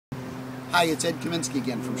Hi, it's Ed Kaminsky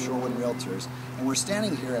again from Shorewood Realtors, and we're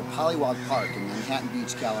standing here at Polliwog Park in Manhattan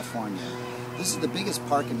Beach, California. This is the biggest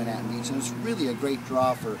park in Manhattan Beach, and it's really a great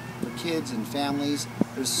draw for kids and families.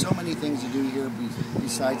 There's so many things to do here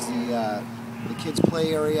besides the kids'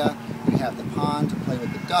 play area. We have the pond to play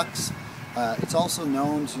with the ducks. It's also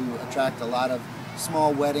known to attract a lot of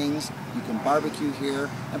small weddings. You can barbecue here,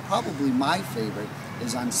 and probably my favorite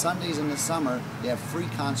is on Sundays in the summer, they have free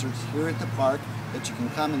concerts here at the park that you can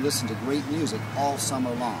come and listen to great music all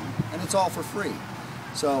summer long. And it's all for free.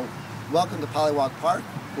 So, welcome to Polliwog Park.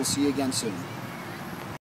 We'll see you again soon.